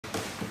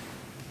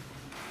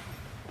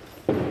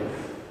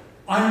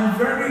I'm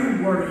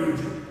very worried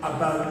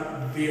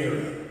about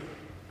Vera.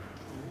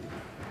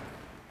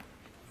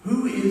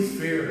 Who is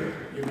Vera,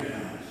 you may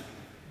ask?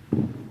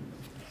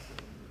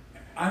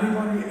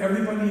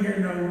 Everybody here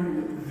know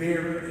who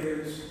Vera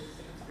is?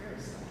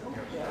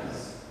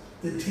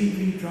 The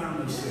TV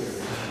drama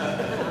series.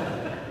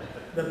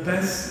 The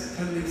best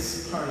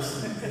police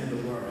person in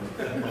the world,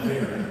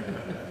 Vera.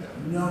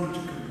 None to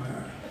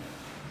compare.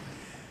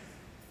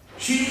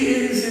 She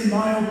is, in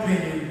my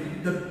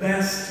opinion, the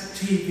best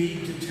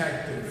TV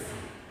detective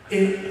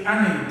in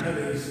any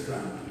police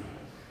drama.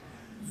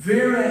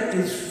 Vera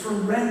is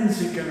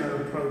forensic in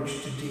her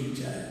approach to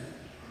detail,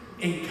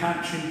 in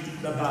catching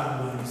the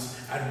bad ones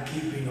and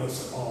keeping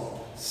us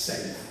all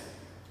safe.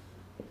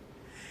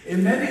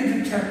 In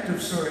many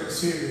detective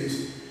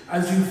series,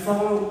 as you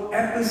follow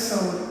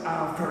episode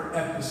after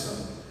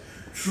episode,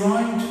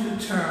 trying to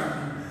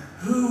determine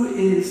who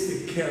is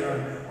the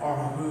killer or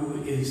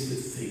who is the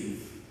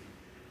thief.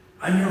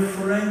 And you're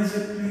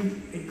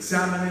forensically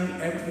examining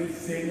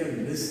everything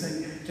and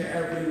listening to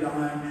every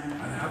line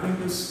and having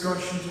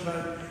discussions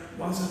about,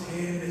 was it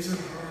him, is it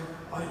her,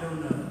 I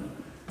don't know.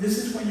 This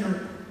is when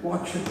you're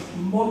watching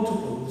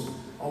multiples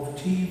of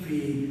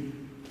TV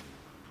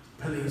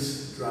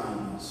police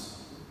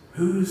dramas.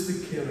 Who's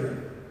the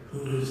killer,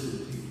 who is the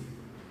thief?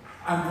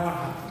 And what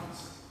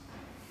happens?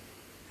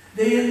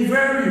 They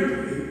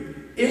invariably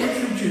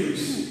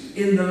introduce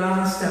in the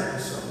last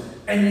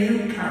episode a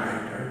new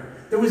character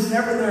that was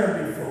never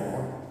there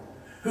before,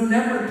 who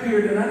never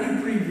appeared in any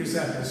previous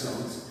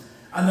episodes,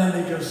 and then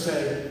they just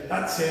say,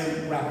 that's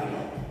him, wrap it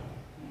up.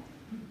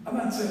 And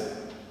that's it.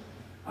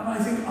 And I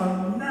think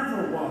I'll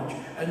never watch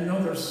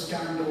another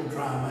scandal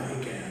drama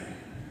again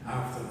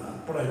after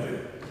that, but I do.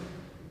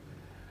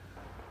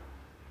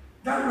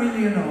 That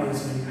really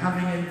annoys me,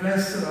 having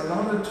invested a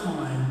lot of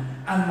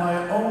time and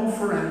my own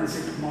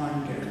forensic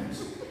mind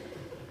games.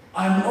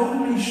 I'm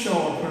only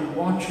short when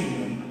watching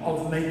them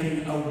of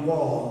making a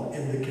wall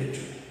in the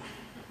kitchen.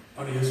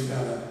 How do you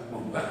spell it?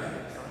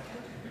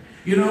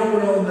 You know,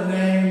 with all the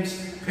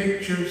names,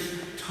 pictures,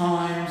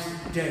 times,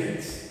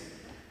 dates,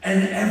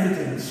 and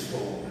evidence for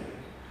it.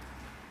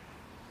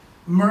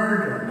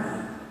 Murder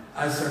Man,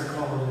 as they're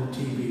called in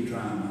TV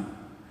drama,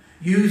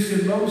 used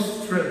in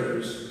most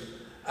thrillers,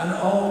 and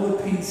all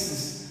the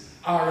pieces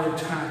are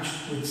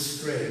attached with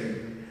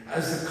string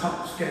as the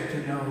cops get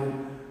to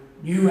know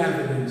new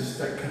evidence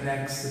that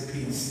connects the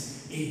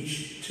piece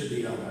each to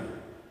the other.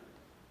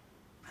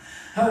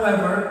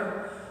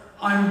 However,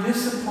 I'm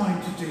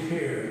disappointed to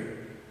hear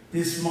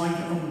this might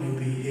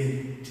only be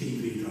in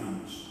TV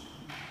dramas,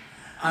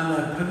 and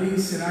that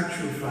police in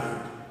actual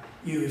fact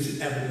use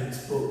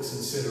evidence books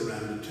and sit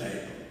around a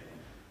table.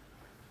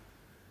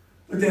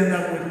 But then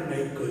that wouldn't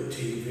make good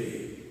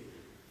TV.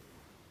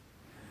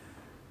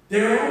 They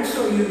are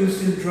also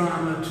used in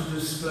drama to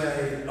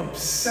display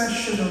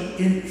obsessional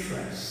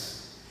interests,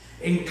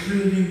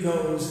 including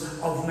those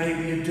of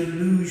maybe a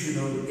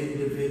delusional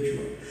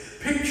individual.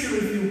 Picture,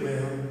 if you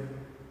will,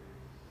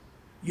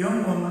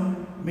 young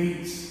woman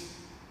meets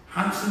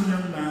handsome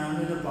young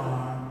man in a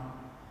bar,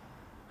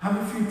 have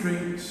a few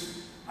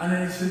drinks, and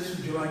then he says,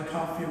 would you like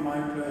coffee in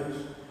my place?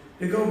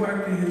 They go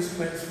back to his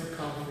place for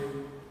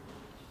coffee,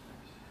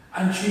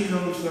 and she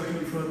goes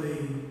looking for the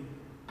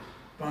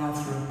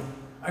bathroom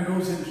and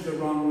goes into the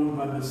wrong room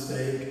by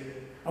mistake.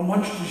 And what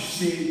does she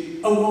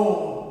see? A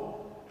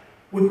wall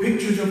with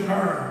pictures of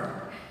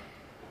her,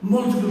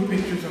 multiple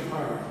pictures of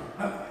her.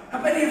 How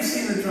many have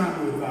seen a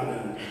drama with that in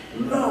it?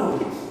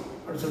 Loads.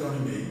 Or is it only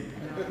me?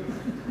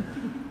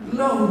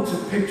 Loads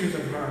of pictures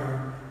of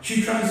her.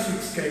 She tries to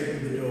escape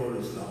and the door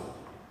is locked.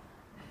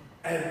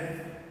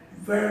 And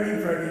very,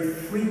 very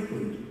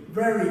frequent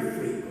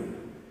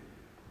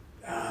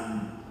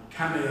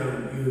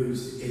cameo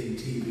used in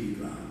TV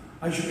drama.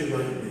 I should be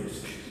writing these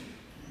things.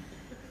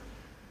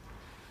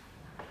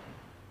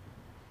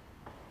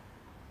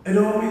 It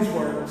always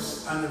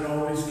works and it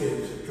always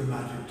gives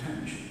dramatic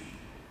tension.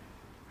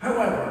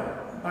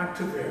 However, back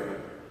to Vera.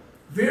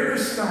 Vera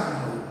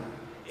Stanhope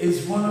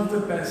is one of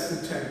the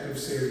best detective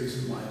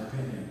series in my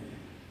opinion.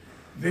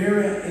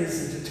 Vera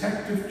is a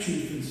detective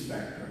chief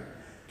inspector,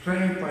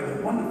 played by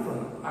the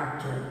wonderful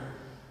actor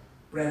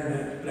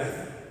Brenda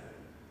Blethyn.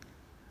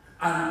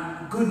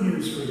 And good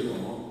news for you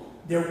all,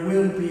 there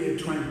will be a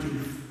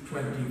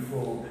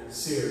 2024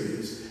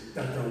 series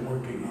that they're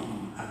working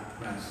on at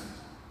present.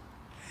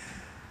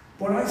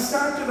 But I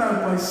started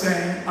out by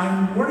saying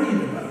I'm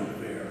worried about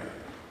Vera,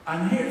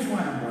 and here's why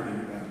I'm worried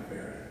about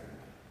Vera.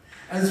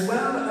 As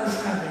well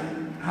as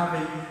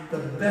having the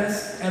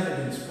best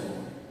evidence for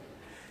it,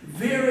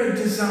 Vera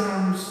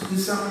disarms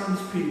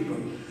people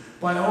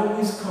by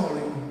always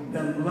calling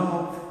them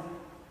love,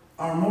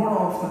 or more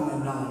often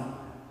than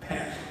not,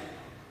 pet.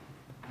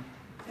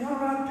 You all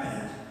right,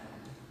 pet?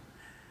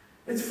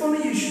 It's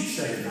funny you should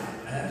say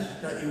that,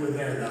 pet, that you were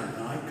there that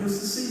night, because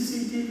the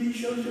CCTV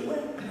shows you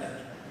went, pet.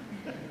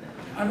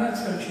 And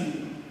that's how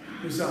she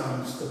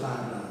disarms the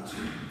bad lads.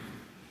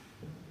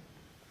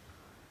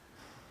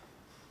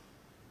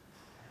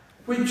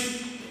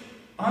 Which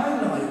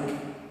I like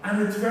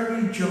And it's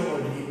very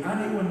Geordie.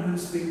 Anyone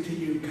who's been to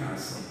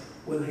Newcastle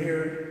will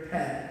hear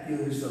pet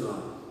used a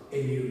lot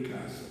in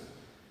Newcastle.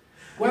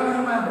 Well,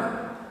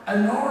 however,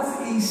 a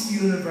North East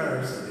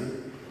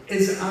university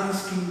is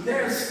asking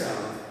their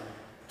staff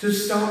to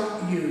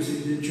stop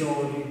using the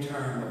Geordie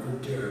term of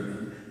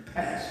endearment,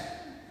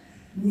 pet.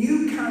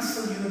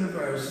 Newcastle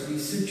University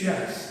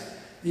suggests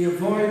the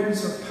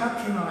avoidance of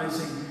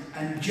patronising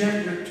and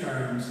gender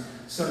terms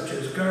such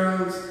as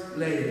girls,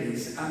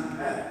 ladies and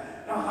pet.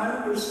 Now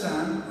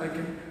I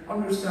can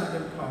understand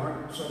in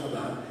part some of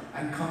that,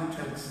 and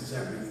context is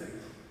everything,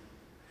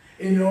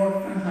 in order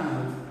to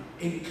have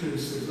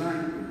inclusive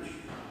language.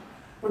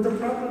 But the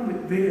problem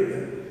with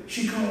Vera,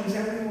 she calls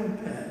everyone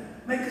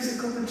pet. Make us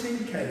a cup of tea,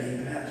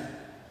 Kelly, pet.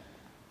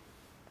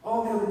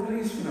 All the other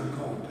policemen are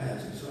called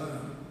pet as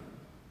well.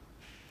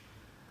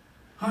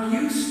 Her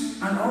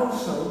use, and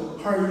also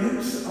her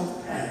use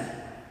of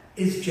pet,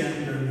 is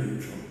gender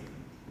neutral.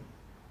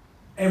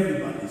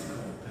 Everybody's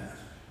called pet.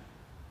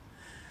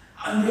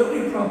 And the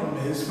only problem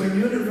is when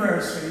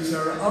universities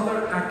or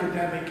other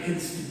academic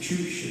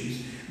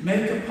institutions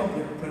make a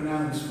public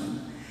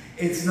pronouncement,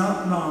 it's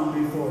not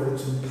long before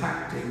it's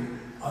impacting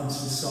on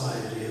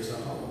society as a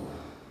whole.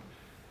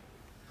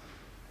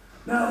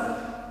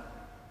 Now,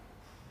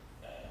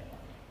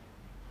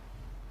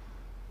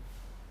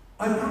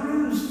 I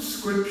perused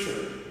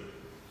scripture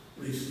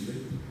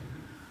recently,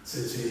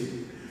 says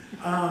he,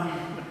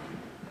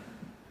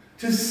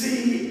 to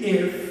see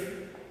if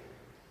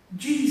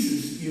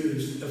Jesus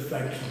used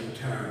affectionate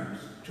terms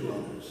to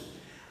others.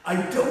 I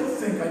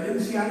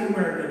didn't see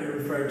anywhere that he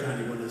referred to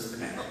anyone as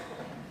pet.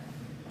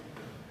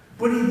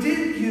 But he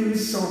did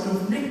use sort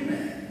of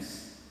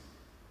nicknames.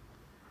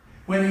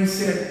 When he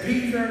said,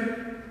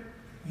 Peter,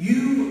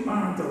 you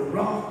are the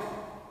rock,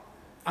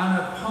 and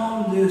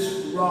upon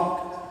this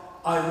rock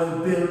I will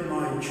build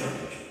my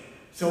church.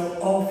 So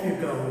off you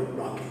go,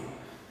 Rocky.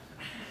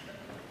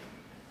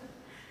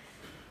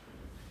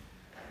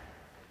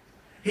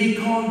 He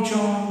called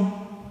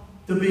John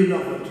the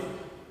beloved,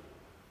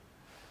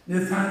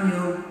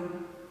 Nathaniel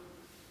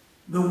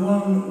the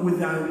one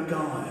without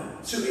guile.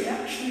 So he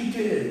actually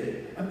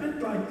did, a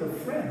bit like the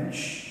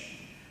French,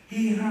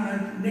 he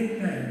had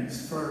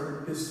nicknames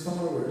for his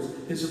followers,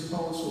 his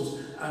apostles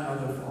and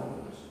other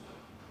followers.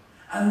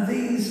 And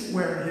these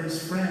were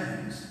his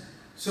friends,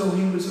 so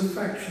he was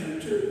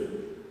affectionate to them.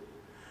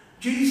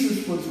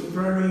 Jesus was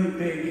very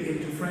big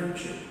into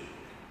friendship.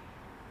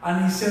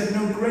 And he said,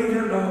 no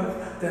greater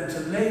love than to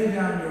lay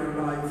down your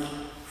life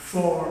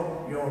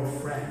for your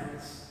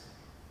friends.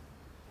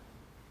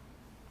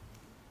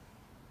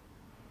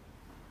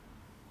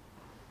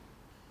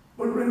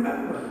 But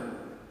remember,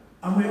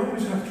 and we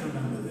always have to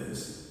remember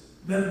this,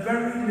 that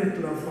very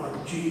little of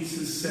what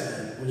Jesus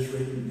said was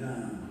written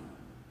down.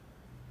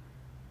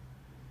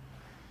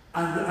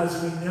 And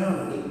as we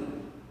know,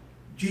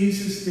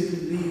 Jesus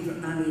didn't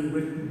leave any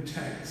written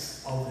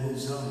text of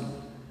his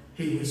own.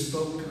 He was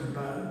spoken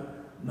about,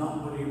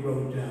 not what he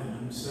wrote down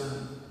himself.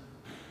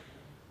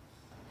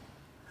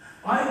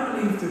 I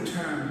believe the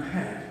term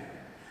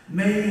pet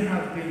may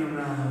have been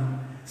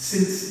around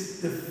since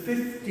the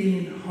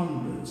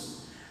 1500s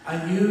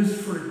and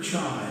used for a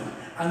child,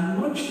 and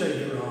much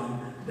later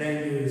on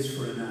then used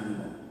for an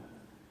animal.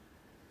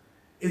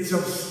 It's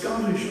of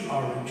Scottish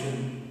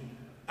origin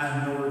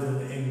and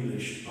Northern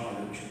English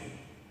origin,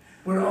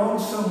 but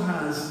also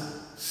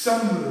has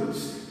some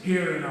roots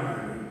here in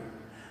Ireland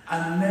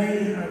and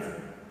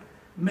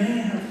may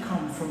have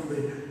come from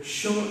the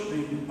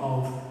shortening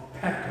of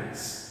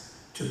peckets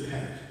to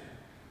pet,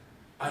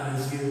 and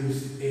is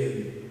used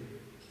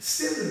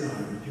still in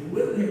Ireland. You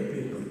will hear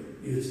people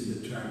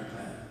using the term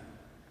pet.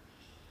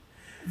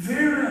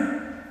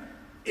 Vera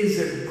is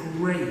a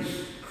great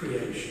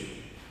creation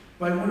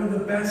by one of the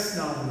best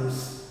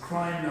novelists,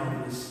 crime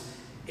novelists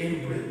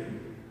in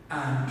Britain,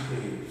 Anne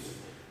Cleves,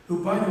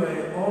 who, by the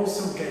way,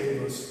 also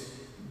gave us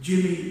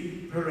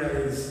Jimmy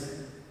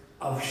Perez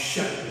of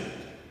Shepherd,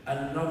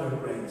 another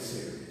great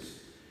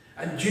series.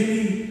 And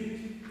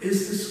Jimmy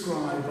is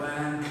described by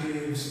Anne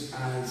Cleves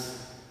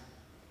as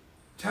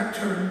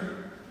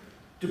taciturn,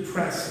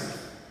 depressive,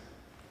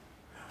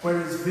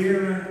 whereas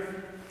Vera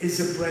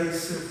is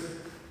abrasive,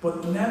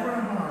 but never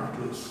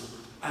heartless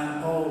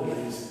and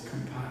always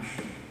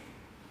compassionate.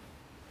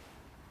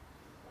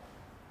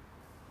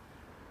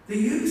 The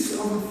use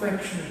of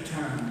affectionate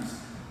terms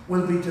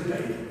will be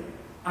debatable,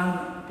 and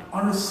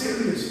on a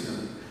serious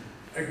note,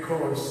 of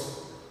course,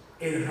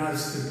 it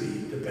has to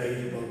be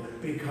debatable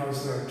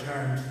because there are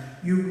terms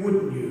you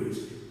wouldn't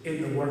use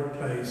in the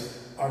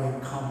workplace or in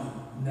common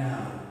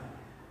now,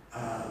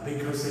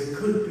 because they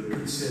could be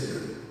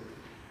considered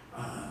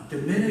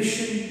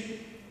diminishing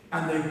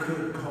and they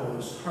could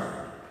cause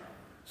hurt.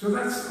 So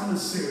that's on a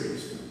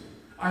serious note.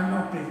 I'm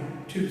not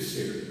being too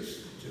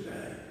serious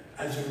today,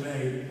 as you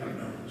may have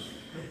noticed,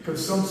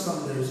 because some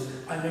Sundays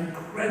I'm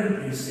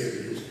incredibly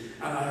serious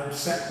and I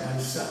upset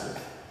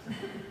myself.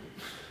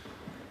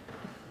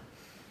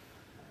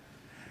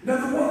 Now,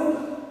 the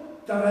one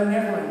that I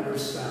never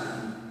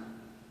understand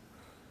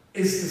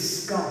is the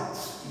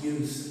Scots'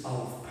 use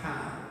of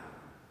pal.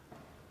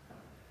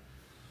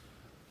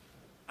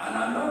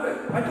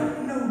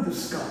 the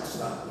Scots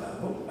that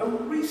well. A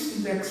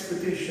recent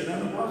expedition,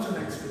 and it was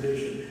an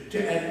expedition, to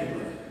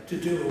Edinburgh to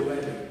do a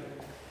wedding.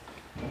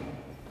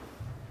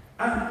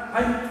 And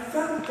I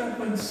felt that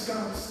when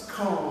Scots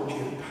called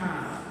you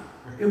pal,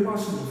 it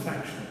wasn't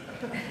affectionate.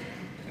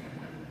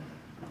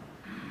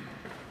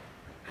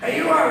 Are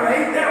you all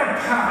right there,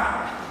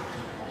 pal?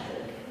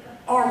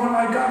 Or when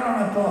I got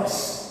on a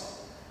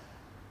bus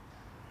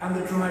and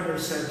the driver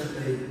said to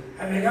me,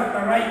 have you got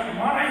the right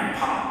morning,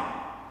 pal?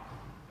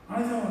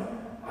 I thought,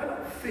 I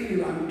don't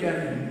feel I'm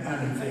getting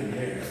anything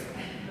here.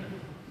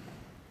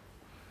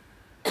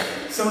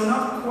 So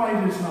not quite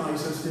as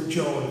nice as the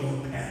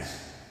Geordie pet.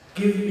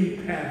 Give me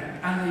pet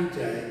any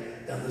day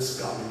than the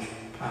Scottish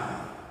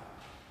pal.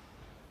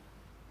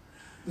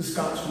 The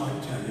Scots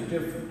might tell you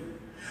different.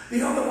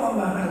 The other one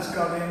that has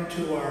got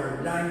into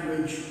our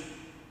language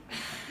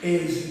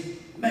is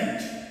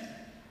mate.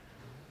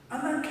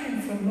 And that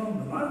came from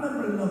London. I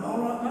remember in London,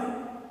 all right, mate.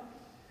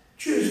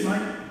 Cheers,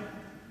 mate.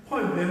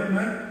 Quite bitter,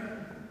 mate.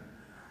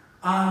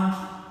 And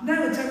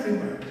now it's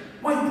everywhere.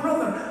 My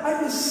brother,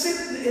 I was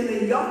sitting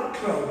in a yacht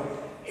club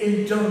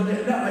in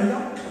Dundee,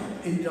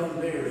 in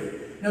Dundee.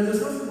 Now,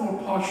 there's nothing more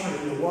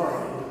posher in the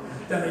world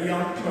than a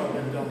yacht club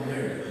in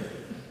Dundee.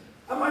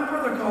 And my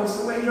brother calls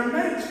the waiter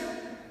mate.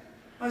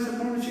 I said,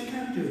 Boris, you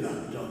can't do that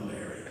in Dundee.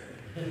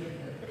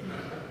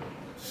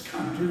 Just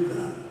can't do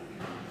that.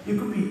 You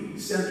could be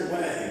sent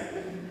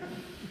away.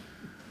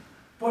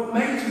 But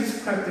mate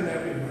is crept in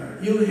everywhere.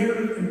 You'll hear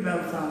it in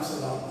Belfast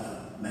a lot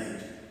now,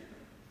 mate.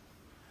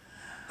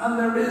 And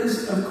there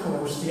is, of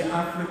course, the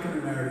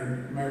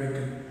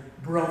African-American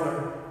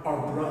brother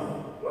or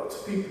bro. Lots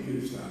of people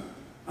use that.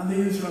 And they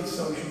use it on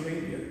social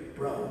media,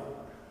 bro.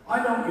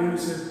 I don't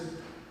use it.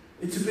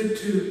 It's a bit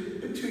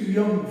too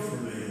young for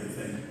me, I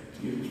think,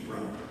 to use bro.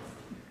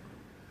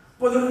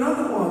 But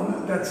another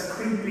one that's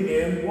creeping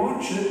in,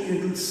 watch it,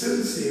 it'll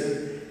soon see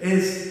it,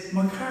 is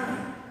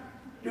Macara.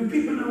 Do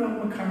people know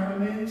what Macara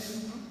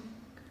means?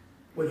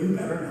 Well, you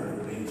better know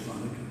what it means,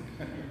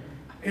 Monica.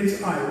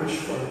 It's Irish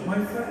for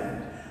my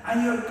friend.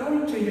 And you're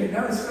going to hear,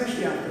 now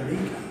especially after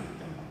Nika,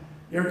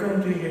 you're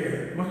going to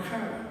hear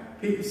Macara.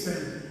 People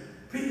saying,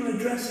 people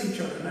address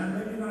each other now,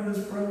 maybe not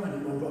as bro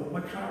anymore, but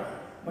Macara,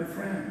 my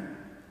friend.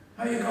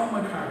 How you got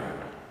Macara?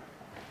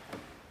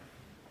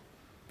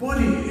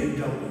 Buddy in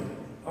Dublin.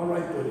 All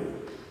right, buddy.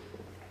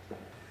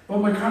 But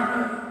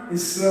Macara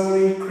is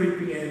slowly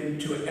creeping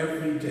into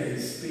everyday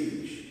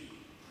speech.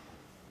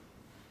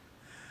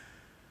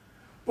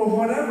 But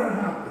whatever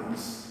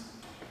happens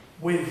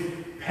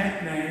with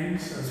pet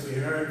names, as we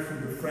heard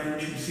from the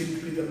French, who seem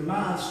to be the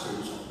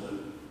masters of it,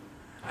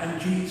 and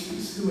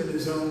Jesus, who in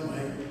his own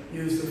way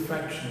used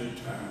affectionate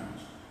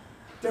terms,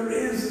 there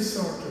is a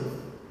sort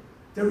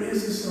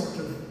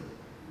of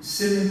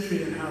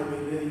symmetry in how we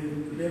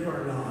live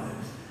our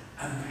lives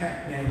and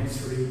pet names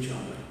for each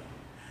other.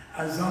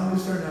 As long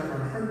as they're never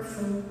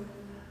hurtful,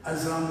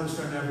 as long as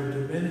they're never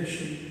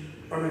diminishing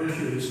or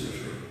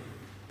accusatory,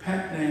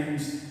 pet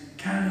names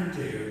can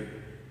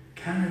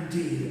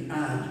indeed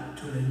add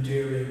to an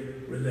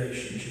endearing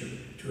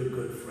relationship to a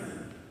good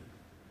friend.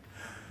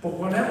 But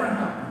whatever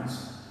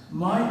happens,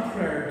 my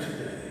prayer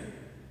today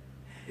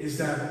is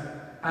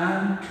that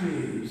Anne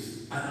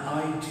Cleves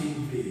and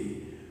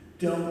ITV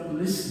don't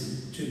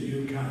listen to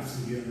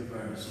Newcastle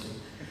University,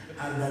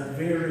 and that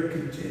Vera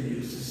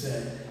continues to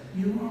say,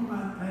 you are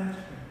my pet.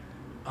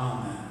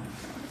 Amen.